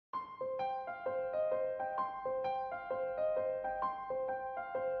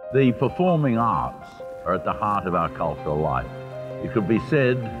The performing arts are at the heart of our cultural life. It could be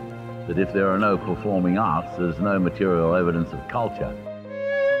said that if there are no performing arts, there's no material evidence of culture.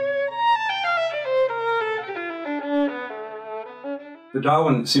 The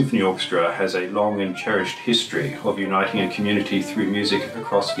Darwin Symphony Orchestra has a long and cherished history of uniting a community through music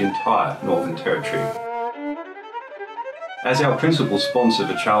across the entire Northern Territory. As our principal sponsor,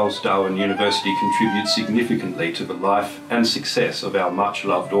 the Charles Darwin University contributes significantly to the life and success of our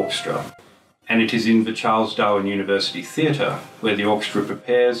much-loved orchestra. And it is in the Charles Darwin University Theatre where the orchestra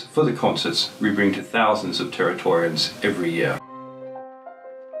prepares for the concerts we bring to thousands of Territorians every year.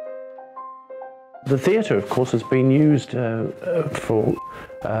 The theatre, of course, has been used for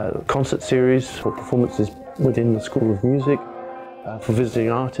concert series, for performances within the School of Music, for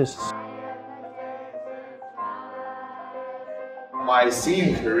visiting artists. My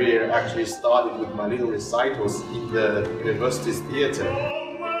singing career actually started with my little recitals in the university's theatre.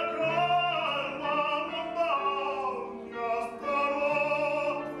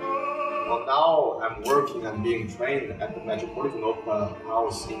 Well, now I'm working and being trained at the Metropolitan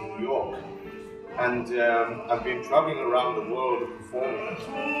House in New York. And I've been traveling around the world performing.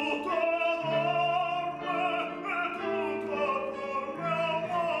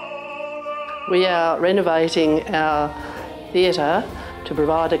 We are renovating our theatre to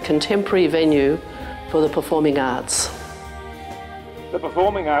provide a contemporary venue for the performing arts. The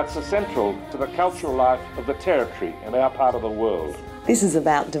performing arts are central to the cultural life of the Territory and our part of the world. This is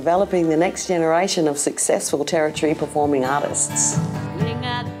about developing the next generation of successful Territory performing artists.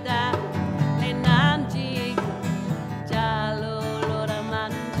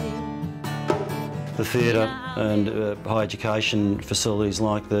 The theatre and higher education facilities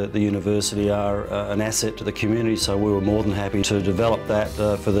like the university are an asset to the community, so we were more than happy to develop that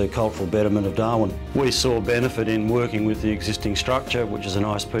for the cultural betterment of Darwin. We saw benefit in working with the existing structure, which is a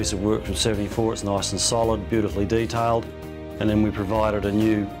nice piece of work from '74. It's nice and solid, beautifully detailed, and then we provided a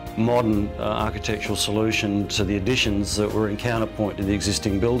new modern architectural solution to the additions that were in counterpoint to the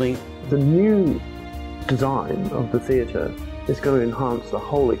existing building. The new design of the theatre is going to enhance the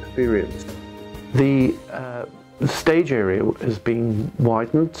whole experience. The stage area has been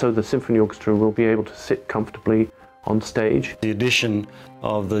widened, so the symphony orchestra will be able to sit comfortably on stage. The addition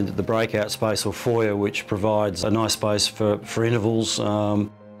of the breakout space or foyer, which provides a nice space for intervals,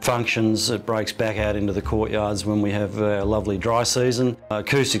 functions. It breaks back out into the courtyards when we have a lovely dry season.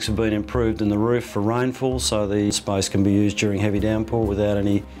 Acoustics have been improved in the roof for rainfall, so the space can be used during heavy downpour without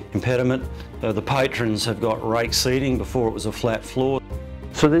any impediment. The patrons have got rake seating. Before it was a flat floor.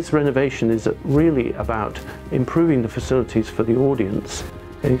 So this renovation is really about improving the facilities for the audience,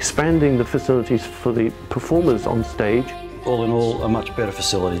 expanding the facilities for the performers on stage. All in all, a much better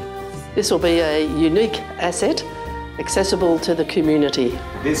facility. This will be a unique asset, accessible to the community.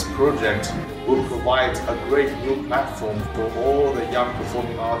 This project will provide a great new platform for all the young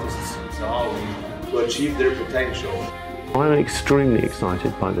performing artists in Darwin to achieve their potential. I'm extremely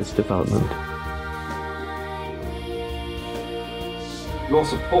excited by this development. Your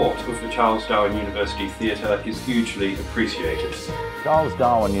support of the Charles Darwin University Theatre is hugely appreciated. Charles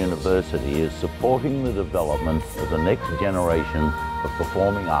Darwin University is supporting the development of the next generation of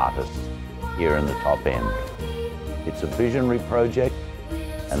performing artists here in the top end. It's a visionary project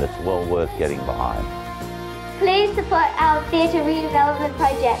and it's well worth getting behind. Please support our theatre redevelopment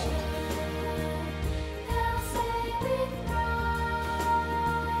project.